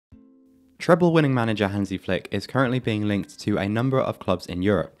Treble-winning manager Hansi Flick is currently being linked to a number of clubs in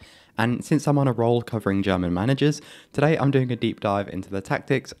Europe, and since I'm on a roll covering German managers, today I'm doing a deep dive into the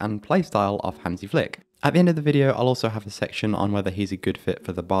tactics and playstyle of Hansi Flick. At the end of the video, I'll also have a section on whether he's a good fit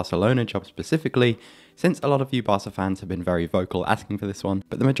for the Barcelona job specifically, since a lot of you Barca fans have been very vocal asking for this one,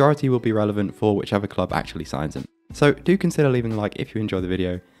 but the majority will be relevant for whichever club actually signs him. So do consider leaving a like if you enjoy the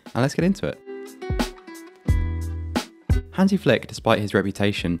video, and let's get into it. Hansi Flick, despite his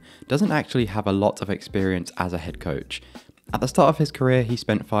reputation, doesn't actually have a lot of experience as a head coach. At the start of his career, he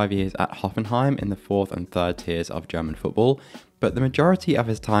spent 5 years at Hoffenheim in the 4th and 3rd tiers of German football, but the majority of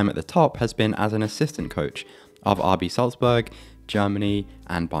his time at the top has been as an assistant coach of RB Salzburg, Germany,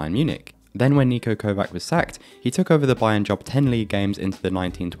 and Bayern Munich. Then when Niko Kovac was sacked, he took over the Bayern job 10 league games into the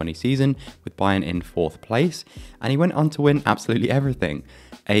 1920 season, with Bayern in 4th place, and he went on to win absolutely everything.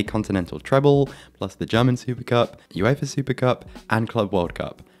 A continental treble, plus the German Super Cup, UEFA Super Cup, and Club World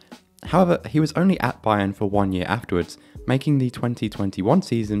Cup. However, he was only at Bayern for 1 year afterwards, making the 2021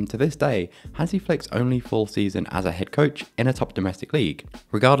 season, to this day, Hansi Flick's only full season as a head coach in a top domestic league.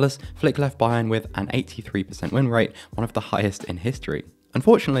 Regardless, Flick left Bayern with an 83% win rate, one of the highest in history.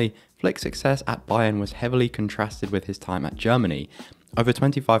 Unfortunately, Flick's success at Bayern was heavily contrasted with his time at Germany. Over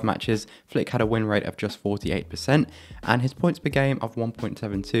 25 matches, Flick had a win rate of just 48%, and his points per game of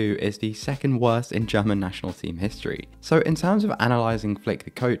 1.72 is the second worst in German national team history. So in terms of analysing Flick the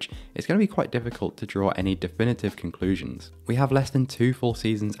coach, it's going to be quite difficult to draw any definitive conclusions. We have less than 2 full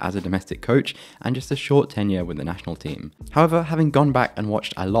seasons as a domestic coach, and just a short tenure with the national team. However, having gone back and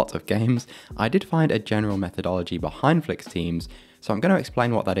watched a lot of games, I did find a general methodology behind Flick's teams, so I'm going to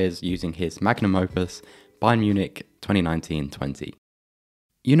explain what that is using his magnum opus, Bayern Munich 2019-20.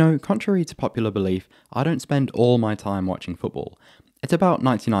 You know, contrary to popular belief, I don't spend all my time watching football. It's about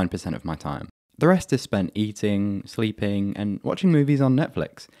 99% of my time. The rest is spent eating, sleeping, and watching movies on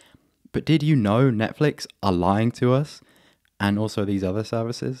Netflix. But did you know Netflix are lying to us? And also these other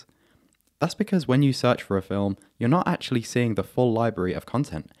services? That's because when you search for a film, you're not actually seeing the full library of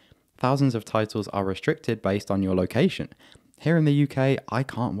content. Thousands of titles are restricted based on your location. Here in the UK, I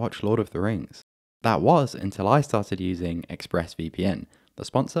can't watch Lord of the Rings. That was until I started using ExpressVPN, the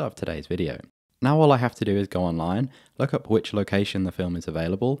sponsor of today's video. Now all I have to do is go online, look up which location the film is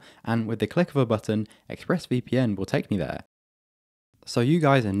available, and with the click of a button, ExpressVPN will take me there. So you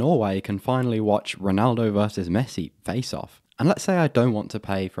guys in Norway can finally watch Ronaldo versus Messi face off. And let's say I don't want to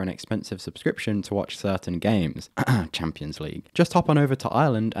pay for an expensive subscription to watch certain games, Champions League. Just hop on over to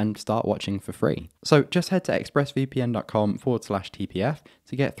Ireland and start watching for free. So just head to expressvpn.com/TPF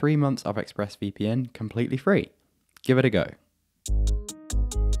to get 3 months of ExpressVPN completely free. Give it a go.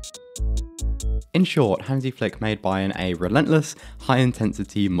 In short, Hansi Flick made Bayern a relentless,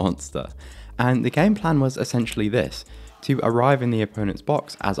 high-intensity monster. And the game plan was essentially this: to arrive in the opponent's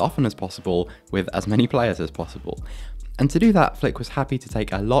box as often as possible with as many players as possible. And to do that, Flick was happy to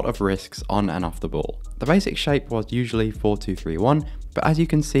take a lot of risks on and off the ball. The basic shape was usually 4-2-3-1, but as you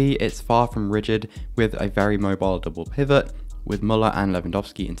can see, it's far from rigid, with a very mobile double pivot, with Müller and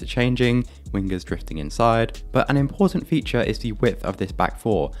Lewandowski interchanging, wingers drifting inside. But an important feature is the width of this back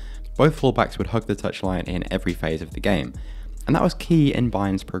four. Both fullbacks would hug the touchline in every phase of the game. And that was key in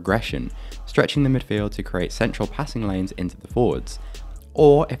Bayern's progression, stretching the midfield to create central passing lanes into the forwards.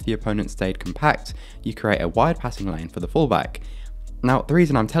 Or, if the opponent stayed compact, you create a wide passing lane for the fullback. Now, the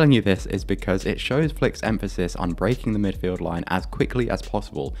reason I'm telling you this is because it shows Flick's emphasis on breaking the midfield line as quickly as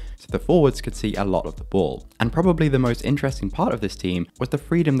possible, so the forwards could see a lot of the ball. And probably the most interesting part of this team was the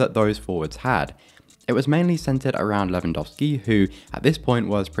freedom that those forwards had. It was mainly centered around Lewandowski, who at this point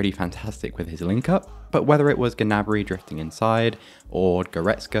was pretty fantastic with his link-up, but whether it was Gnabry drifting inside, or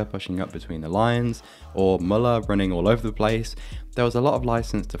Goretzka pushing up between the lines, or Müller running all over the place, there was a lot of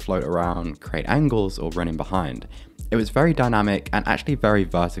license to float around, create angles, or run in behind. It was very dynamic and actually very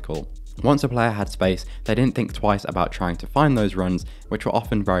vertical. Once a player had space, they didn't think twice about trying to find those runs, which were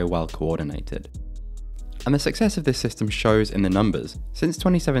often very well coordinated. And the success of this system shows in the numbers. Since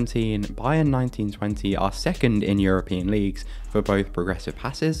 2017, Bayern 1920 are second in European leagues for both progressive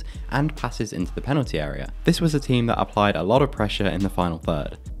passes and passes into the penalty area. This was a team that applied a lot of pressure in the final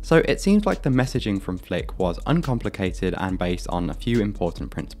third. So it seems like the messaging from Flick was uncomplicated and based on a few important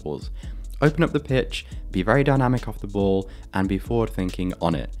principles. Open up the pitch, be very dynamic off the ball, and be forward thinking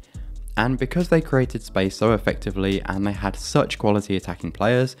on it. And because they created space so effectively and they had such quality attacking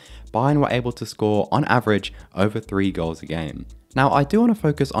players, Bayern were able to score on average over 3 goals a game. Now I do want to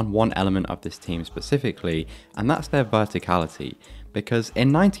focus on one element of this team specifically, and that's their verticality, because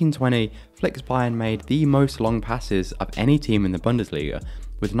in 1920, Flick's Bayern made the most long passes of any team in the Bundesliga,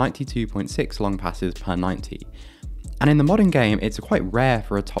 with 92.6 long passes per 90. And in the modern game, it's quite rare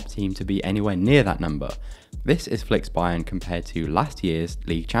for a top team to be anywhere near that number. This is Flick's Bayern compared to last year's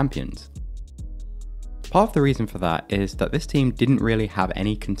league champions. Part of the reason for that is that this team didn't really have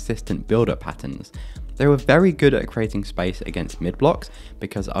any consistent build-up patterns. They were very good at creating space against mid-blocks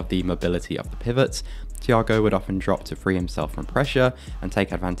because of the mobility of the pivots. Thiago would often drop to free himself from pressure and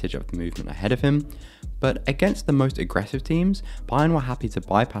take advantage of the movement ahead of him. But against the most aggressive teams, Bayern were happy to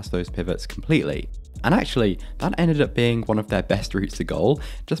bypass those pivots completely. And actually, that ended up being one of their best routes to goal,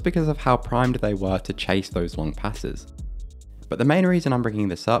 just because of how primed they were to chase those long passes. But the main reason I'm bringing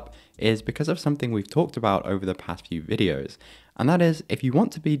this up is because of something we've talked about over the past few videos, and that is, if you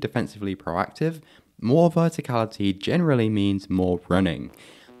want to be defensively proactive, more verticality generally means more running.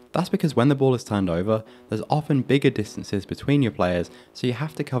 That's because when the ball is turned over, there's often bigger distances between your players, so you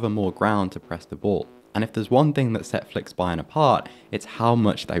have to cover more ground to press the ball. And if there's one thing that set Flick's Bayern apart, it's how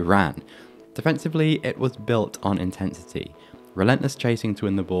much they ran. Defensively, it was built on intensity. Relentless chasing to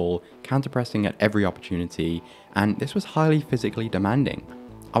win the ball, counter-pressing at every opportunity, and this was highly physically demanding.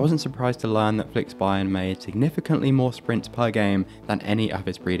 I wasn't surprised to learn that Flick's Bayern made significantly more sprints per game than any of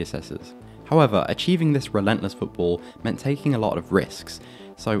his predecessors. However, achieving this relentless football meant taking a lot of risks.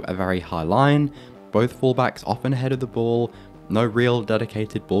 So a very high line, both fullbacks often ahead of the ball, no real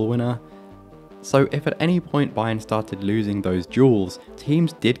dedicated ball winner. So if at any point Bayern started losing those duels,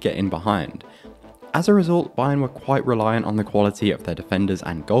 teams did get in behind. As a result, Bayern were quite reliant on the quality of their defenders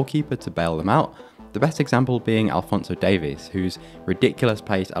and goalkeeper to bail them out, the best example being Alphonso Davies, whose ridiculous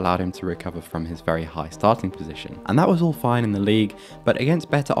pace allowed him to recover from his very high starting position. And that was all fine in the league, but against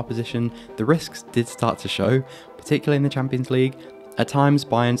better opposition, the risks did start to show, particularly in the Champions League. At times,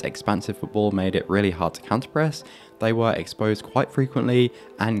 Bayern's expansive football made it really hard to counterpress. They were exposed quite frequently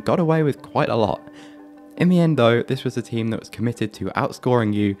and got away with quite a lot. In the end though, this was a team that was committed to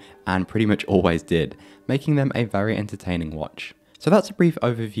outscoring you and pretty much always did, making them a very entertaining watch. So that's a brief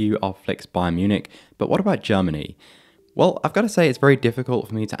overview of Flick's Bayern Munich, but what about Germany? Well, I've got to say it's very difficult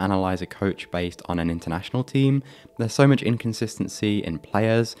for me to analyse a coach based on an international team. There's so much inconsistency in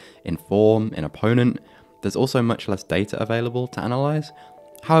players, in form, in opponent. There's also much less data available to analyse.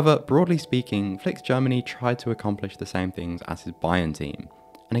 However, broadly speaking, Flick's Germany tried to accomplish the same things as his Bayern team.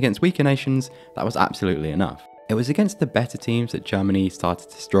 And against weaker nations, that was absolutely enough. It was against the better teams that Germany started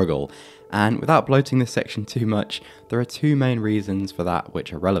to struggle, and without bloating this section too much, there are two main reasons for that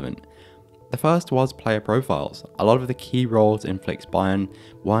which are relevant. The first was player profiles. A lot of the key roles in Flick's Bayern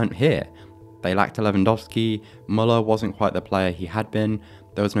weren't here. They lacked a Lewandowski, Müller wasn't quite the player he had been,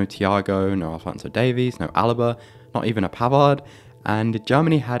 there was no Thiago, no Alphonso Davies, no Alaba, not even a Pavard, and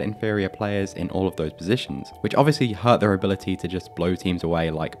Germany had inferior players in all of those positions, which obviously hurt their ability to just blow teams away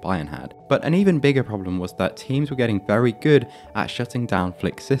like Bayern had. But an even bigger problem was that teams were getting very good at shutting down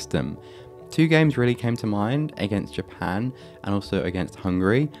Flick's system. Two games really came to mind, against Japan and also against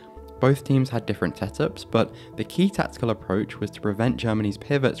Hungary. Both teams had different setups, but the key tactical approach was to prevent Germany's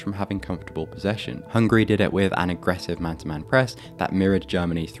pivots from having comfortable possession. Hungary did it with an aggressive man-to-man press that mirrored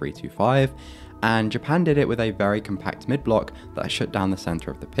Germany's 3-2-5, and Japan did it with a very compact mid-block that shut down the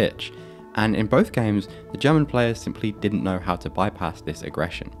centre of the pitch. And in both games, the German players simply didn't know how to bypass this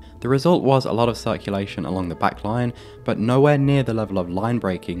aggression. The result was a lot of circulation along the back line, but nowhere near the level of line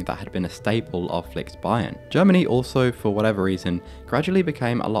breaking that had been a staple of Flick's Bayern. Germany also, for whatever reason, gradually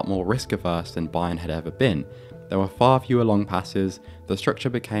became a lot more risk averse than Bayern had ever been. There were far fewer long passes, the structure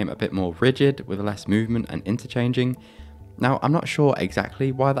became a bit more rigid with less movement and interchanging. Now, I'm not sure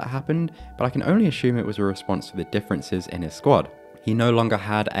exactly why that happened, but I can only assume it was a response to the differences in his squad. He no longer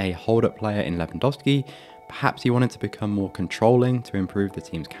had a hold-up player in Lewandowski, perhaps he wanted to become more controlling to improve the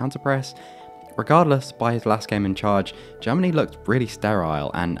team's counter-press. Regardless, by his last game in charge, Germany looked really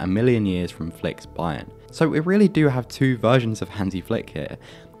sterile and a million years from Flick's Bayern. So we really do have two versions of Hansi Flick here,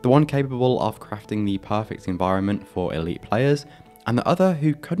 the one capable of crafting the perfect environment for elite players, and the other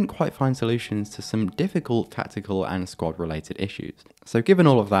who couldn't quite find solutions to some difficult tactical and squad-related issues. So given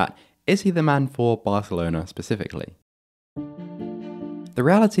all of that, is he the man for Barcelona specifically? The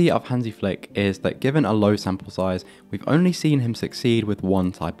reality of Hansi Flick is that given a low sample size, we've only seen him succeed with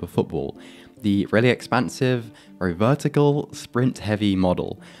one type of football, the really expansive, very vertical, sprint-heavy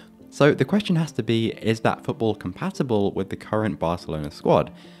model. So the question has to be, is that football compatible with the current Barcelona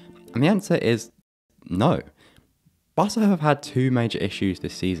squad? And the answer is no. Barca have had two major issues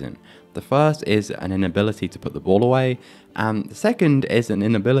this season. The first is an inability to put the ball away, and the second is an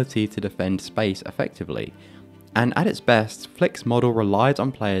inability to defend space effectively. And at its best, Flick's model relies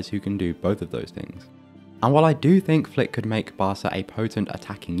on players who can do both of those things. And while I do think Flick could make Barca a potent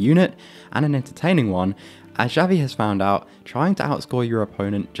attacking unit, and an entertaining one, as Xavi has found out, trying to outscore your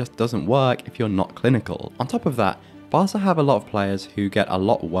opponent just doesn't work if you're not clinical. On top of that, Barca have a lot of players who get a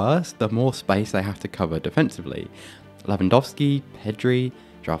lot worse the more space they have to cover defensively. Lewandowski, Pedri,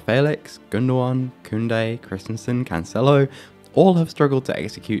 Joao Felix, Gundogan, Koundé, Christensen, Cancelo all have struggled to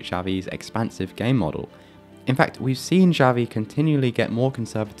execute Xavi's expansive game model. In fact, we've seen Xavi continually get more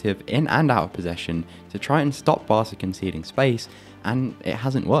conservative in and out of possession to try and stop Barca conceding space, and it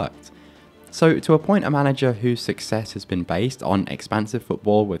hasn't worked. So to appoint a manager whose success has been based on expansive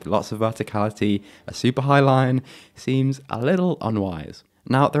football with lots of verticality, a super high line, seems a little unwise.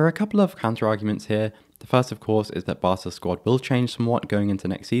 Now, there are a couple of counter-arguments here. The first, of course, is that Barca's squad will change somewhat going into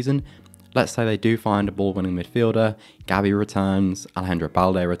next season. Let's say they do find a ball-winning midfielder, Gavi returns, Alejandro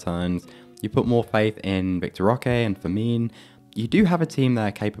Balde returns, you put more faith in Victor Roque and Fermin, you do have a team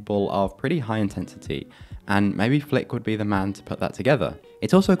there capable of pretty high intensity, and maybe Flick would be the man to put that together.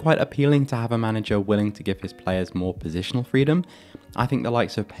 It's also quite appealing to have a manager willing to give his players more positional freedom. I think the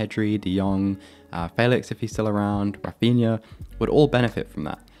likes of Pedri, De Jong, Felix if he's still around, Rafinha would all benefit from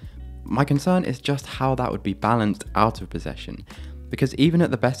that. My concern is just how that would be balanced out of possession, because even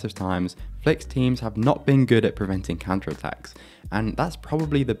at the best of times, Flick's teams have not been good at preventing counterattacks, and that's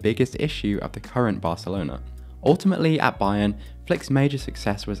probably the biggest issue of the current Barcelona. Ultimately, at Bayern, Flick's major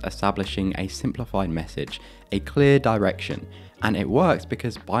success was establishing a simplified message, a clear direction, and it worked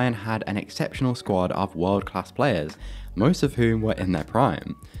because Bayern had an exceptional squad of world-class players, most of whom were in their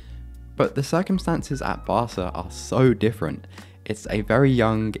prime. But the circumstances at Barca are so different. It's a very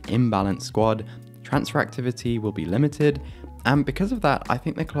young, imbalanced squad, transfer activity will be limited, and because of that, I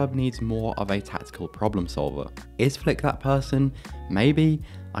think the club needs more of a tactical problem solver. Is Flick that person? Maybe.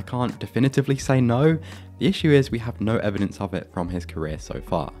 I can't definitively say no. The issue is we have no evidence of it from his career so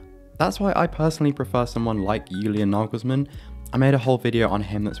far. That's why I personally prefer someone like Julian Nagelsmann. I made a whole video on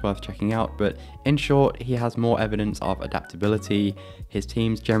him that's worth checking out, but in short, he has more evidence of adaptability, his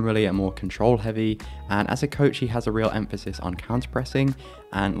teams generally are more control heavy, and as a coach he has a real emphasis on counter-pressing,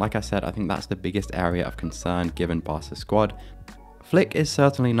 and like I said, I think that's the biggest area of concern given Barca's squad. Flick is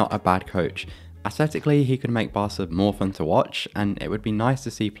certainly not a bad coach. Aesthetically, he could make Barca more fun to watch, and it would be nice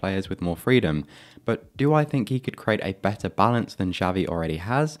to see players with more freedom, but do I think he could create a better balance than Xavi already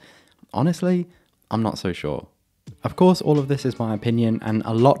has? Honestly, I'm not so sure. Of course, all of this is my opinion, and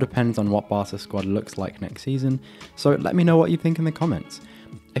a lot depends on what Barca's squad looks like next season, so let me know what you think in the comments.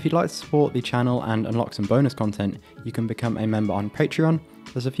 If you'd like to support the channel and unlock some bonus content, you can become a member on Patreon.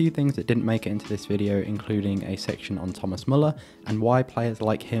 There's a few things that didn't make it into this video, including a section on Thomas Muller and why players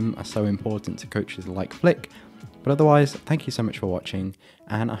like him are so important to coaches like Flick. But otherwise, thank you so much for watching,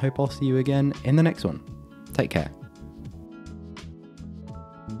 and I hope I'll see you again in the next one. Take care.